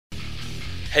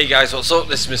Hey guys, what's up?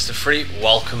 This is Mr. Free,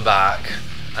 welcome back.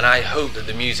 And I hope that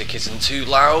the music isn't too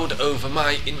loud over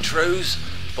my intros,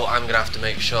 but I'm going to have to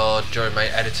make sure during my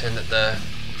editing that the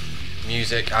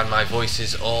music and my voice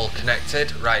is all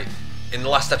connected. Right, in the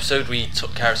last episode we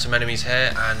took care of some enemies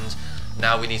here, and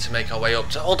now we need to make our way up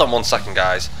to... Hold on one second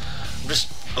guys, I'm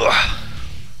just...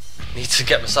 need to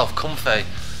get myself comfy.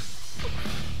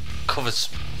 Covers...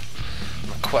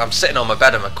 I'm sitting on my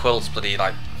bed and my quilt's bloody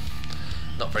like...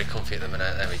 not very comfy at the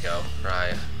minute. There we go.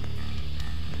 Right.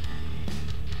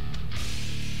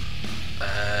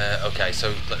 Okay,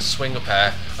 so let's swing up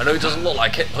here. I know it doesn't look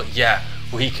like it, but yeah,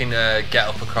 we can get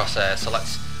up across there. So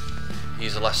let's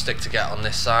use the left stick to get on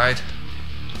this side.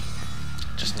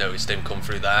 Just noticed him come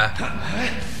through there.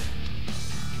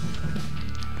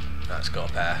 Let's go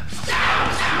up here.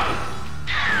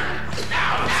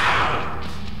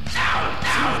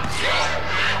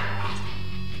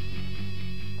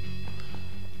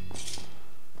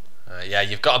 Yeah,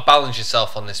 you've got to balance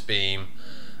yourself on this beam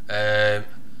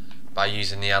by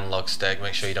using the analog stick.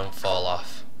 Make sure you don't fall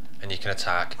off, and you can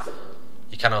attack.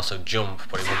 You can also jump,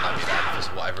 but it wouldn't let me then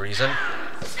for whatever reason.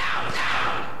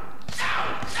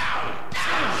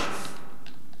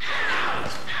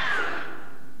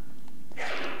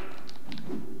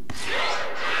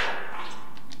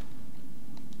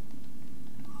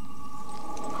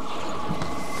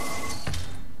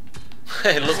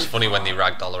 It looks funny when they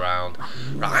ragdoll around.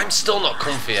 Right, I'm still not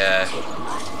comfy here.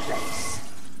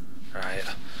 Right,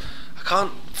 I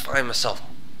can't find myself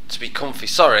to be comfy.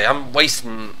 Sorry, I'm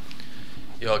wasting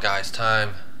your guys'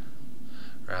 time.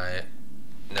 Right,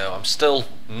 no, I'm still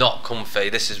not comfy.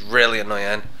 This is really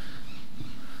annoying.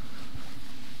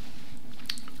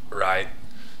 Right,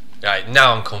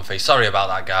 now I'm comfy. Sorry about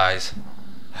that, guys.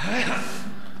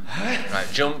 Right,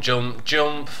 jump, jump,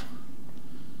 jump.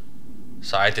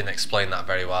 Sorry, I didn't explain that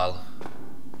very well.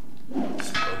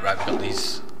 Oh, right, we got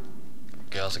these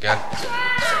girls again.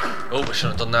 Oh, we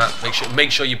shouldn't have done that. Make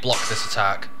sure you block this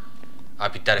attack.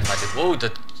 I'd be dead if I did. Whoa,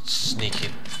 the sneaky.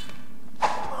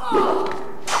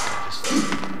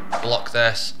 Just block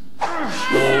this.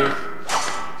 Oh.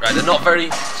 Right, they're not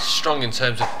very strong in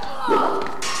terms of.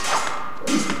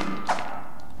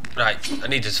 Right, I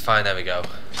needed to find. There we go.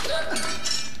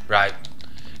 Right.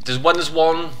 When there's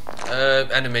one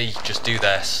enemy, just do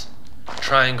this.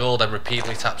 Triangle, then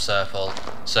repeatedly tap circle.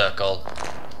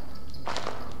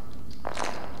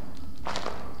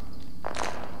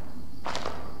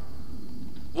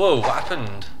 Whoa, what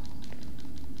happened?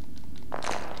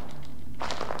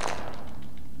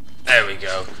 There we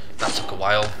go. That took a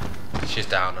while. She's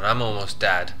down and I'm almost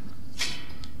dead.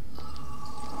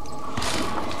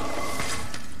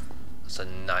 That's a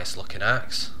nice looking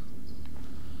axe.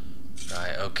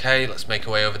 Right, okay, let's make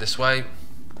our way over this way.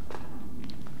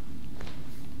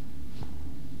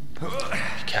 Be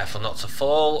careful not to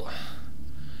fall.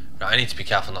 Right, I need to be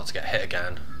careful not to get hit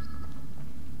again.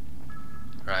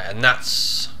 Right, and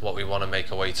that's what we want to make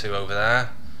our way to over there.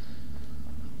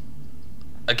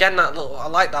 Again, that little, I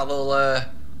like that little,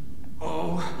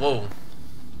 whoa.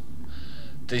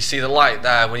 Do you see the light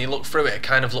there? When you look through it, it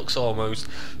kind of looks almost,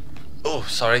 oh,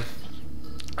 sorry.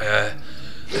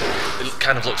 It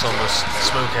kind of looks almost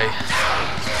smoky.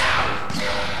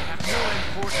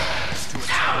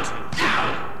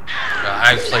 Right,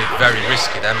 I played very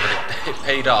risky then, but it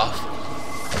paid off.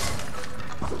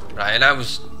 Right, and I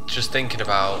was just thinking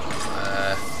about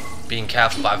being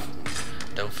careful, but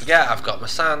don't forget I've got my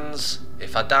sands.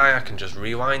 If I die, I can just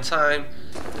rewind time.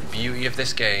 The beauty of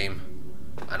this game,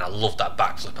 and I love that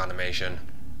backflip animation.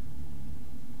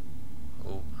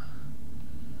 Ooh.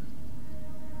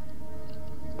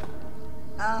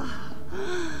 Ah,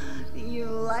 you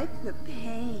like the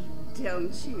pain,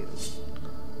 don't you?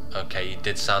 Okay, you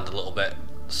did sound a little bit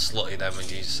slutty then when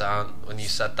you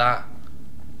said that.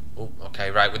 Oh, okay,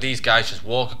 right. With these guys, just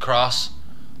walk across,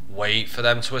 wait for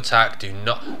them to attack. Do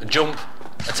not jump,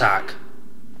 attack.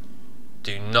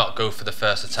 Do not go for the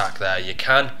first attack there. You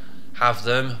can have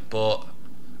them, but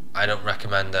I don't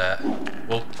recommend it.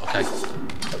 Well, okay.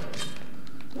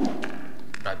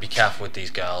 Right, be careful with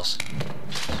these girls.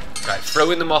 Right,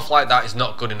 throwing them off like that is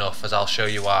not good enough, as I'll show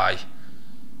you why.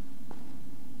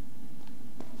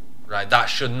 Right, that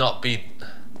should not be...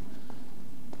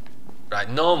 Right,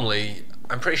 normally,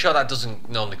 I'm pretty sure that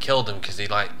doesn't normally kill them, because they,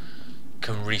 like,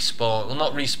 can respawn. Well,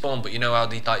 not respawn, but you know how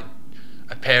they, like,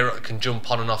 appear, can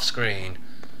jump on and off screen.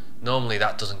 Normally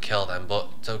that doesn't kill them, but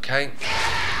it's okay.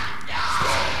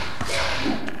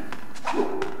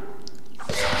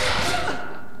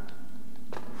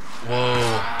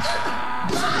 Whoa.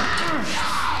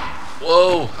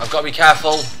 Whoa, I've got to be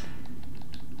careful.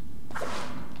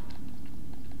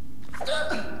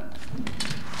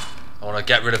 want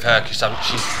to get rid of her because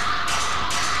she's...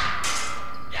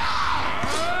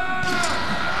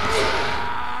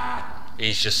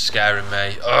 He's just scaring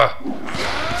me. Ugh.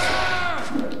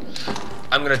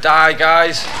 I'm gonna die,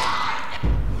 guys.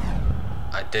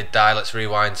 I did die. Let's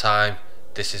rewind time.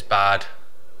 This is bad.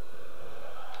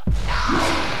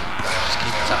 Just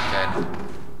keep attacking.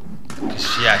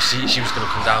 Because, yeah, she was gonna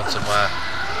come down somewhere.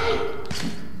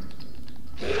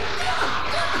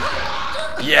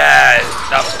 Yeah,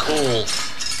 that was cool.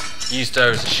 Used her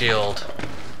as a shield.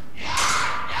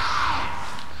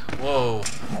 Whoa.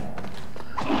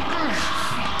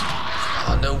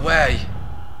 Oh, no way.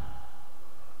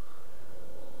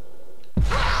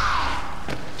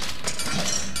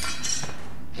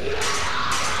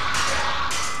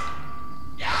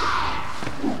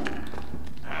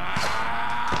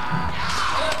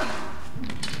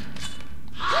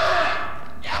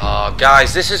 Oh,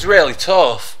 guys, this is really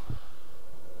tough.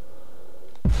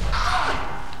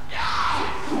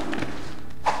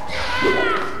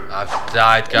 I've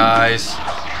died, guys.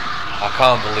 I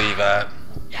can't believe it.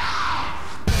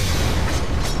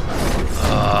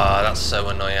 Oh, that's so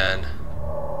annoying.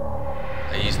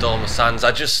 I used all my sands.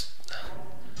 I just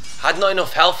had not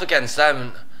enough health against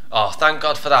them. Oh, thank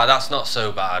God for that. That's not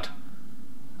so bad.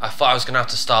 I thought I was going to have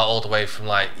to start all the way from,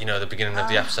 like, you know, the beginning of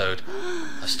the episode.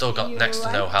 I've still got next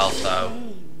to no health, though.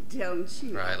 Don't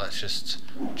you? Right, let's just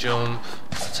jump,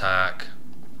 attack.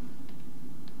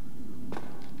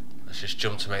 Let's just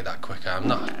jump to make that quicker. I'm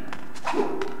not...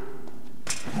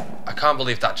 I can't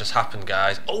believe that just happened,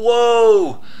 guys. Oh,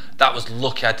 whoa! That was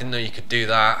lucky. I didn't know you could do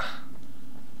that.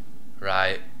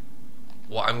 Right.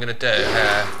 What I'm going to do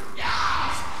here...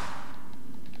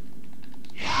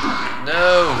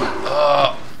 No!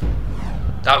 Oh!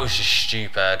 That was just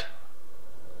stupid.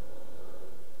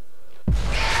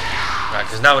 Right,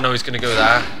 because now I know he's going to go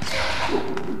there.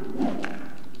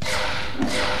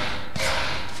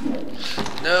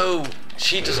 No!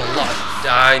 She does a lot of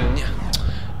dying.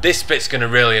 This bit's going to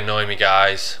really annoy me,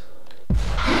 guys.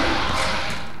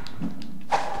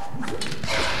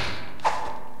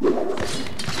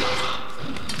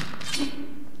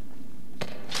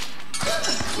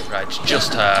 Right, it's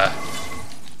just her.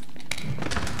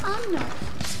 I'm not.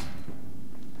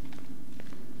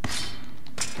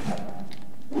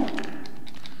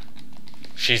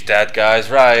 She's dead, guys.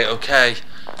 Right, okay.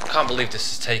 Can't believe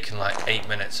this has taken like 8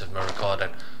 minutes of my recording.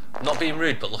 I'm not being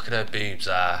rude, but look at her boobs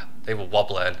there. They were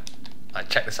wobbling. Like,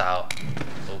 check this out.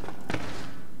 Oh.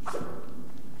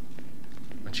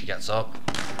 When she gets up.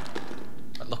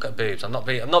 Like, look at her boobs. I'm not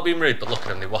being rude, but look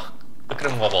at them. Look at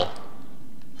them wobble.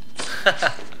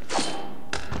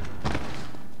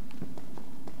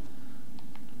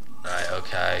 Right,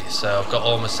 okay. So I've got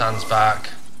all my sands back.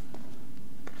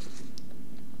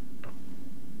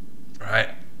 Right.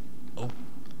 Oh,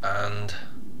 and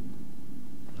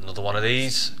another one of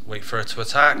these. Wait for her to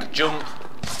attack. Jump.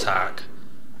 Attack.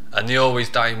 And they always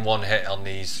die in one hit on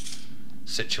these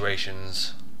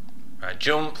situations. Right,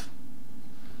 jump.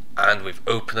 And we've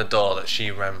opened the door that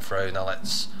she ran through. Now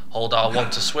let's hold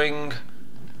R1 to swing.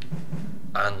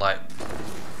 And like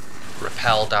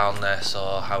rappel down this,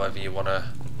 or however you want to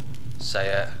say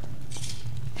it.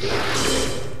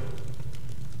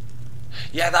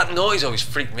 Yeah, that noise always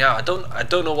freaked me out. I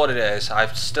don't know what it is. I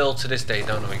still to this day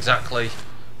don't know exactly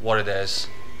what it is.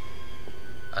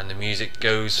 And the music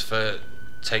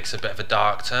takes a bit of a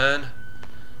dark turn.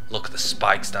 Look at the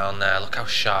spikes down there. Look how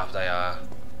sharp they are.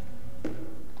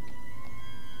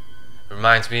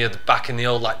 Reminds me of back in the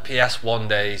old like PS1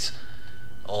 days.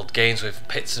 Old games with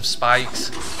pits of spikes,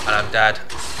 and I'm dead.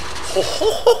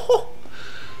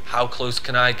 How close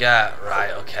can I get?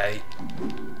 Right, okay.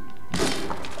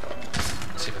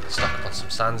 Let's see if I can stock up on some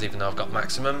sands, even though I've got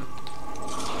maximum.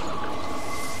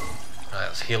 Right,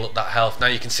 let's heal up that health. Now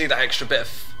you can see that extra bit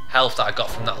of health that I got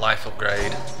from that life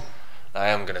upgrade. I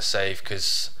am going to save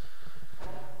because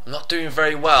I'm not doing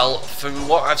very well. From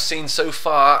what I've seen so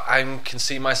far, I can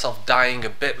see myself dying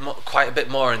quite a bit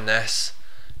more in this.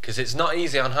 Because it's not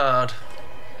easy on hard.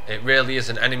 It really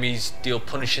isn't. Enemies deal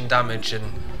punishing damage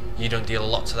and you don't deal a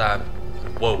lot to them.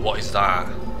 Whoa, what is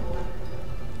that?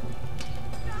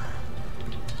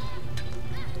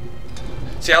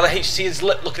 See how the see his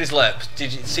lip? Look at his lip.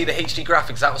 Did you see the HD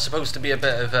graphics? That was supposed to be a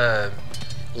bit of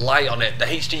light on it. The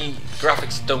HD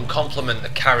graphics don't complement the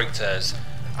characters.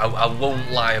 I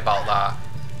won't lie about that.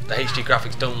 The HD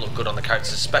graphics don't look good on the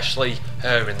characters, especially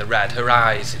her in the red. Her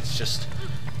eyes, it's just...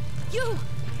 You!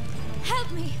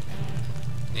 Help me!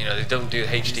 You know, they don't do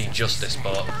HD justice,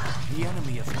 but... The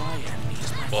enemy of my enemy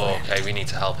is my friend. Okay, we need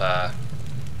to help her.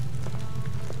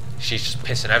 She's just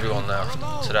pissing everyone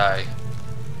off today.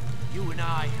 You and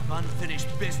I have unfinished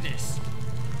business.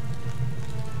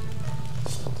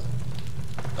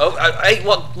 Oh, hey,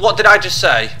 what did I just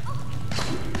say?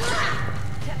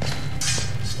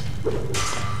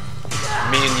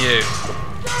 Me and you.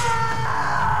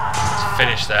 Let's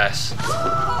finish this.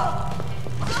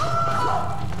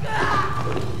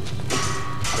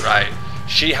 Right.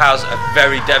 She has a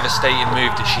very devastating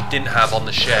move that she didn't have on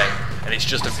the Shay, and it's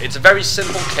just it's a very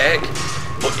simple kick,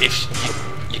 but if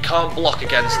you can't block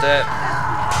against it,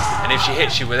 and if she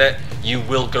hits you with it, you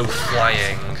will go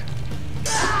flying.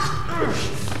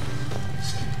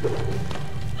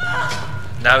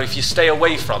 Now if you stay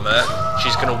away from her,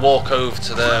 she's going to walk over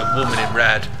to the woman in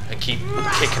red and keep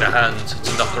kicking her hand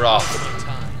to knock her off.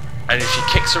 And if she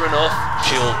kicks her enough,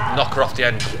 she'll knock her off the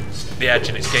edge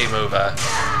and it's game over.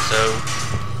 So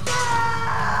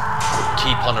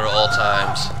keep on her at all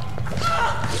times.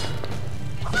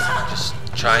 Just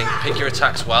try and pick your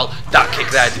attacks well. That kick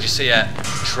there, did you see it?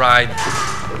 Try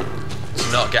to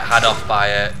not get had off by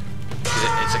it, because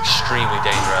it's extremely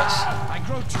dangerous. I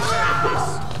grow tired of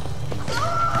this.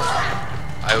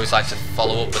 I always like to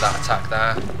follow up with that attack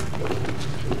there.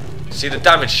 See the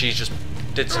damage she just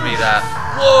did to me there.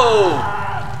 Whoa!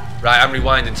 Right, I'm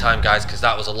rewinding time, guys, because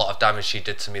that was a lot of damage she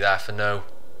did to me there for no.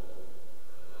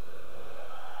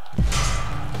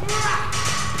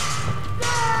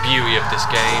 Beauty of this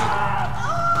game.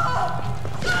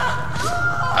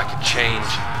 I could change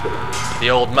the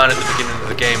old man at the beginning of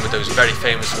the game with those very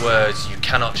famous words, "You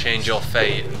cannot change your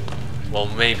fate." Well,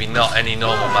 maybe not any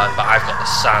normal man, but I've got the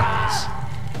sands.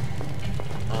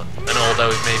 And although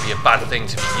it may be a bad thing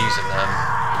to be using them,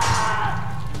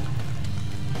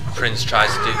 Prince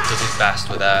does his best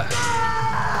with her.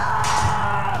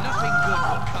 Nothing good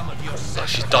will come of your So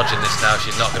she's dodging this now,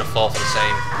 she's not going to fall for the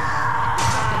same.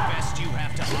 the best you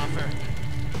have to offer.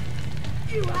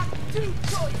 You have two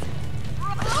choices.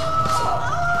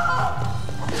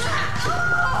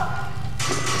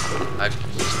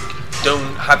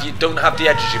 Don't have the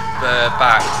edge of your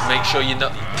back. Make sure you're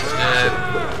not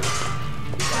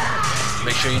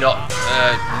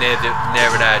near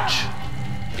an edge,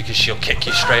 because she'll kick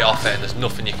you straight off it, and there's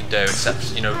nothing you can do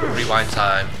except, you know, rewind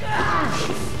time.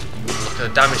 Look at the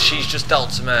damage she's just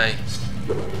dealt to me.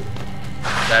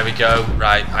 There we go.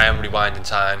 Right, I am rewinding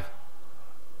time.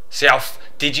 See how?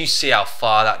 Did you see how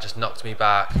far that just knocked me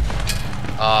back?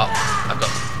 I've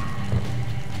got.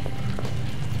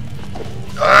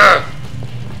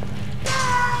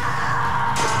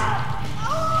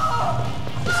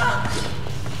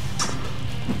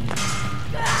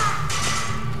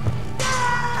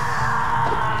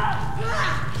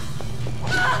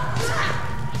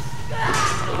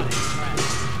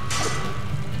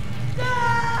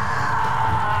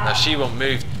 Now she won't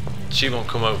move. She won't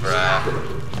come over there.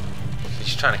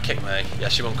 She's trying to kick me. Yeah,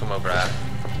 she won't come over there.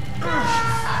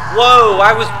 Whoa!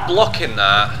 I was blocking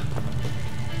that.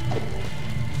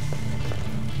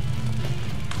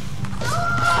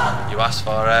 You asked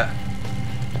for it.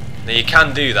 Now you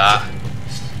can do that.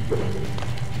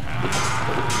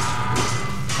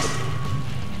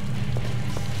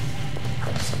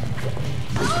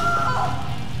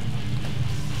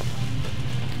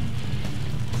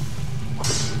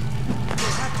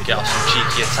 Get off some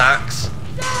cheeky attacks.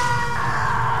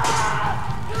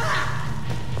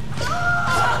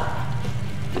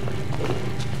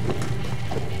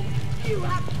 You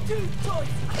have two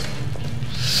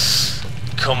choices.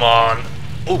 Come on.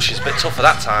 Oh, she's a bit tougher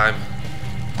that time.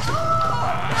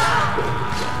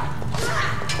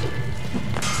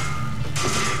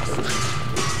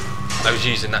 I was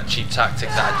using that cheap tactic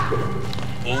that I...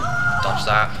 Oh, dodge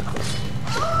that.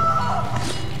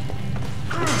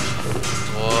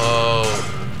 Whoa.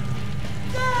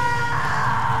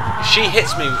 If she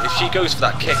hits me, if she goes for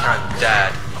that kick, I'm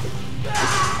dead.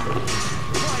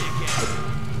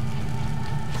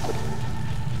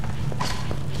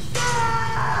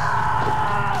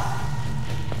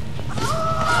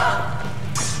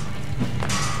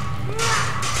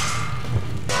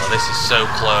 Oh, this is so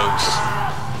close.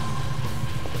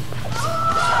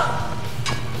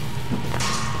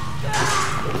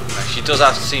 She does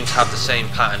seem to have the same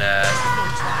pattern.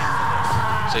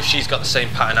 So if she's got the same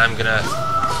pattern, I'm gonna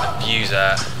abuse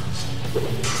her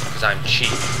because I'm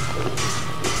cheap.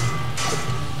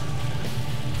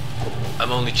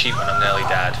 I'm only cheap when I'm nearly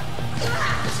dead.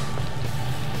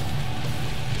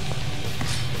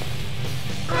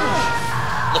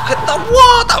 Look at the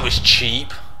what? That was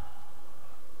cheap.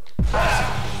 It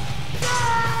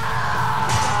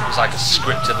was like a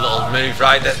scripted little move,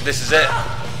 right? This is it.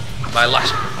 My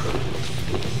last.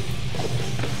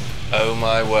 Oh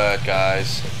my word,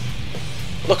 guys.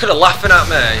 Look at her laughing at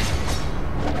me.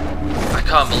 I I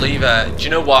can't believe it. Do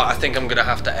you know what? I think I'm gonna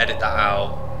have to edit that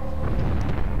out.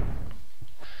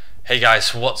 Hey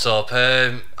guys, what's up?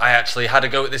 I actually had a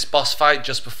go at this boss fight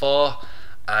just before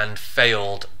and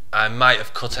failed. I might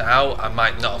have cut it out, I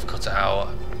might not have cut it out.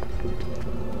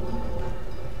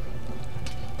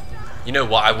 You know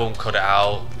what? I won't cut it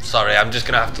out. Sorry, I'm just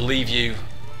gonna have to leave you.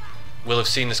 We'll have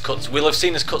seen this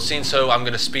cutscene, so I'm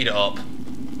gonna speed it up.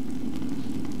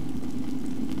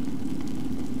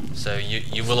 So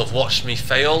you will have watched me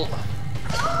fail.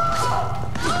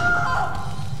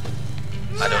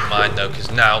 I don't mind though, because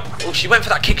now... Oh, she went for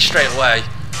that kick straight away.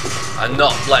 I'm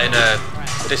not letting her...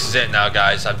 This is it now,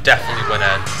 guys. I'm definitely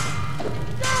winning.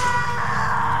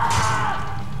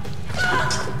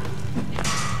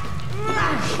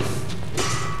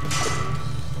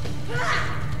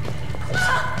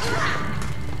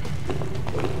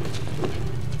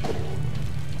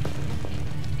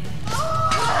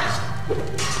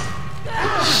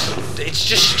 It's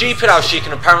just stupid how she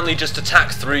can apparently just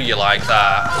attack through you like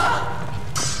that.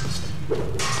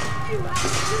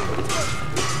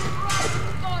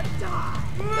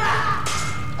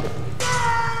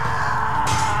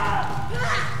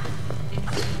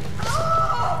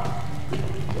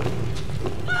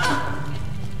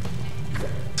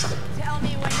 Tell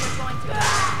me when you're going to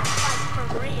fight for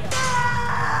real.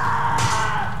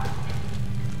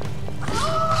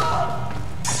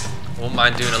 Wouldn't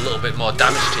mind doing a little bit more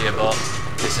damage to you, but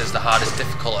this is the hardest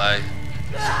difficulty.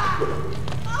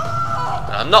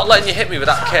 And I'm not letting you hit me with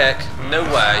that kick. No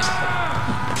way.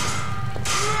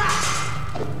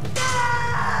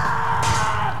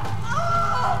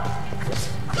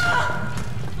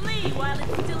 Flee while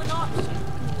it's still an option.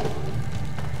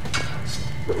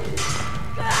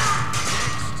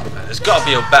 There's got to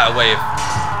be a better way of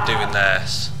doing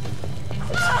this.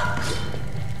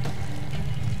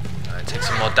 Alright, take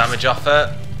some more damage off it.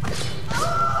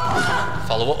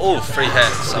 Follow up. Oh, 3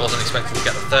 hits. I wasn't expecting to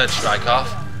get the 3rd strike off.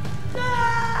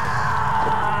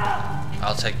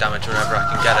 I'll take damage whenever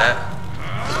I can get it.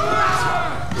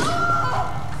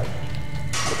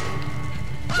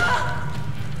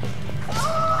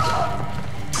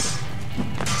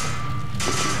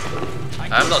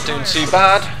 I'm not doing too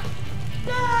bad.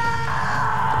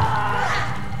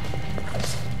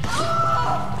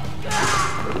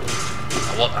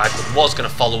 I was going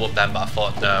to follow up then, but I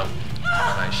thought no.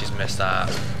 Right, she's missed that.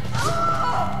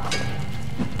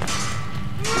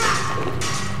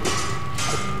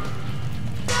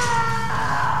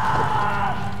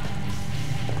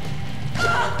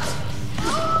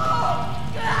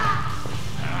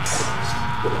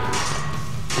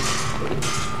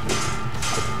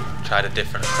 Tried a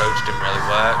different approach, didn't really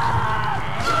work.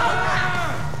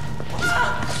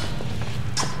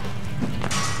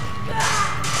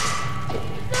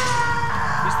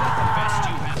 Is that the best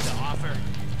you have to offer?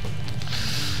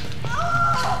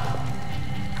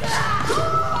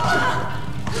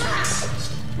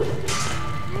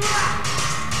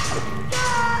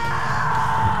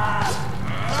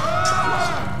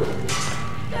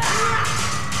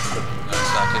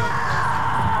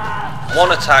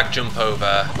 One attack, jump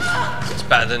over. It's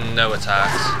better than no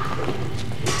attacks.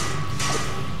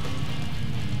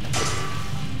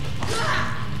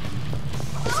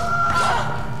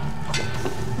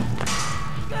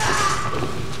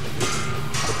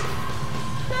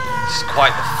 It's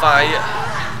quite the fight.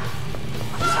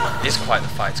 It is quite the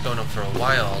fight. It's going on for a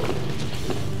while.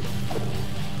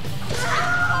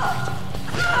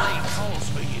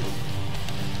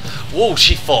 Whoa,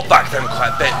 she fought back then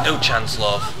quite a bit. No chance,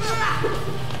 love.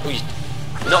 Ooh,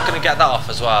 you're not going to get that off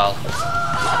as well.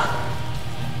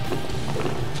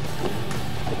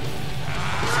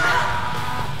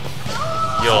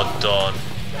 You're done.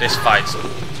 This fight's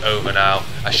over now.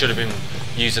 I should have been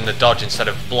using the dodge instead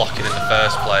of blocking in the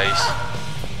first place.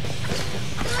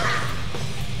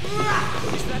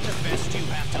 Is that the best you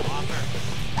have to offer?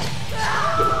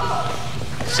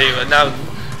 See,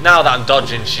 now that I'm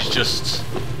dodging, she's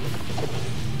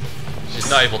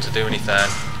not able to do anything.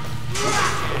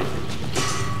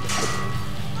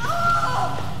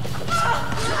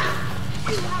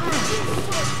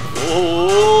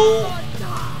 Ooh.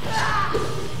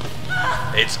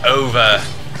 It's over.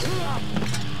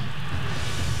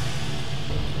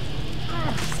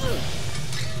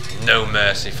 No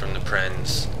mercy from the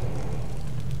prince.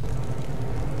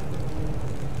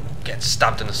 Getting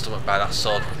stabbed in the stomach by that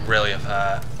sword would really have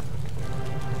hurt.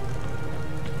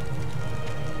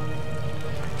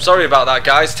 Sorry about that,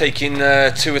 guys, taking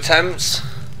 2 attempts.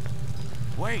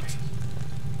 Wait.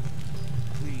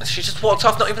 And she just walked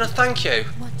off, not even a thank you.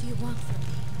 What do you want from me?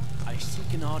 I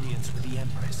seek an audience with the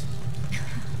Empress.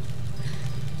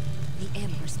 The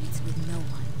Empress meets with no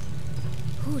one.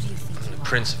 Who do you think I'm you the are?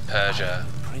 Prince of Persia.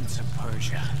 Prince of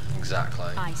Persia.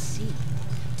 Exactly. I see.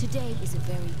 Today is a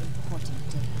very important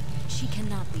day. She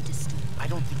cannot be disturbed. I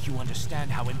don't think you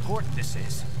understand how important this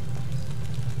is.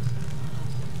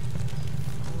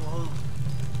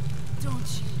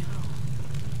 Don't you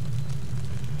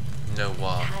know? Know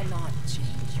what? Cannot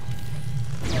change your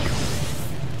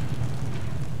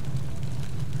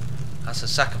That's the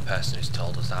second person who's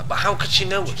told us that. But how could she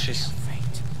know what she's...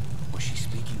 Fate. Was she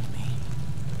speaking to me?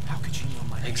 How could she know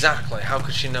my name? Exactly. How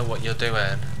could she know what you're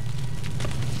doing?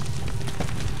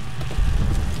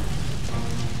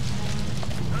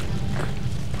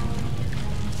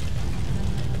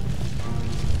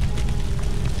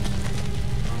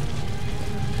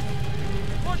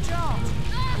 Watch out!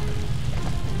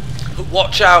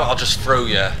 Watch out! I'll just throw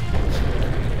you.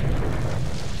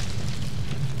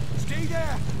 Stay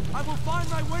there! I will find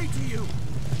my way to you!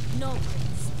 No,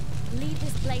 Prince. Leave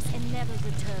this place and never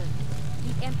return.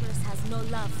 The Empress has no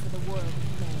love for the world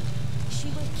we made. She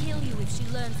will kill you if she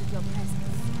learns of your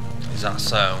presence. Is that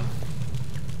so?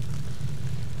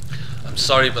 I'm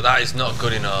sorry, but that is not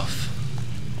good enough.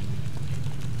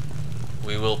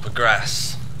 We will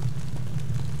progress.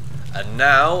 And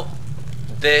now,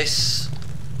 this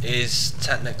is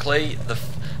technically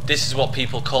this is what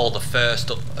people call the first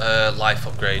life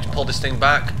upgrade. Pull this thing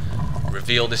back,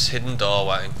 reveal this hidden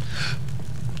doorway.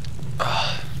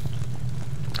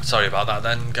 Sorry about that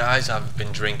then, guys. I've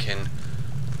been drinking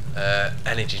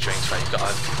energy drinks. Right, you've got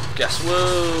to guess.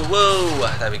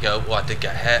 Whoa! There we go. Oh, I did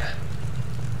get hit.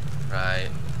 Right.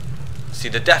 See,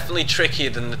 they're definitely trickier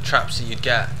than the traps that you'd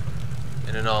get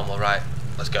in a normal. Right,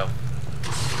 let's go.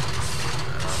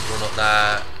 Run up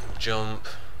there, jump.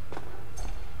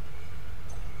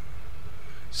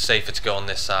 Safer to go on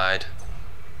this side.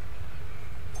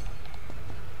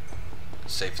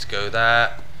 Safer to go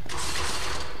there.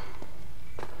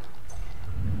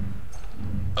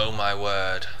 Oh my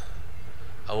word.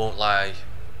 I won't lie.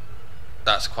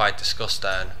 That's quite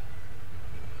disgusting.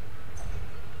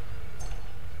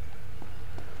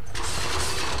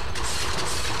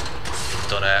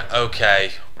 Done it.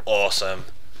 Okay. Awesome.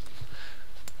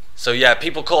 So yeah,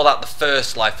 people call that the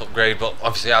first life upgrade, but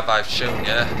obviously as I've shown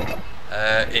you,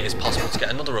 it is possible to get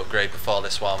another upgrade before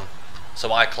this one.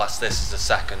 So I class this as the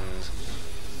second.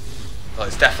 Well,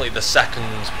 it's definitely the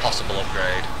second possible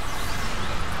upgrade.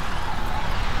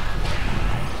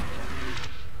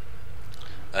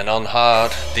 And on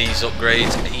hard, these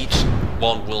upgrades, each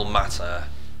one will matter.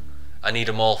 I need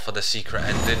them all for the secret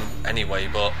ending anyway,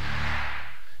 but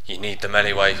you need them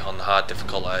anyway on hard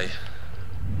difficulty.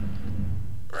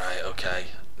 Right, okay.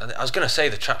 I was going to say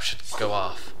the trap should go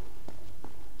off.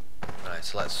 Right,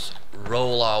 so let's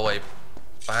roll our way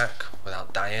back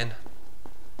without dying.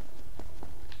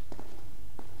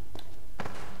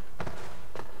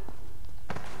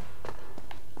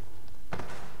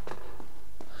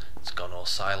 It's gone all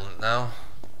silent now.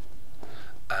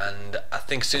 And I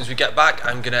think as soon as we get back,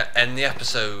 I'm going to end the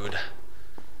episode.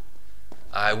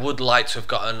 I would like to have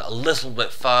gotten a little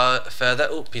bit further.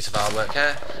 Oh, piece of artwork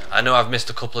here. I know I've missed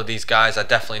a couple of these guys. I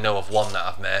definitely know of one that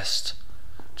I've missed,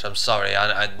 which I'm sorry.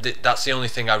 That's the only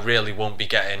thing I really won't be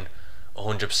getting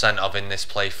 100% of in this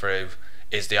playthrough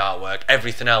is the artwork.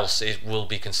 Everything else will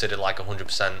be considered like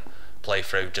 100%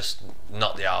 playthrough, just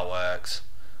not the artworks.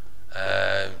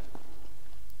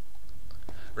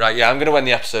 Right, yeah, I'm going to end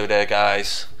the episode here,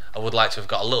 guys. I would like to have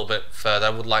got a little bit further. I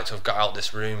would like to have got out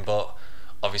this room, but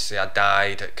obviously I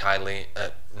died at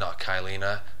not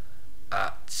Kylina,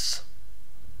 at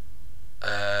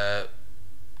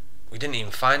we didn't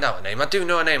even find out her name. I do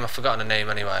know her name, I've forgotten her name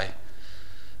anyway.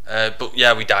 But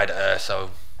yeah, we died at her,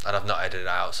 so, and I've not edited it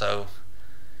out, so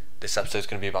this episode's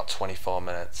going to be about 24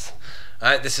 minutes.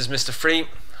 Alright, this is Mr. Free.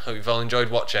 Hope you've all enjoyed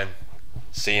watching.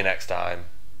 See you next time.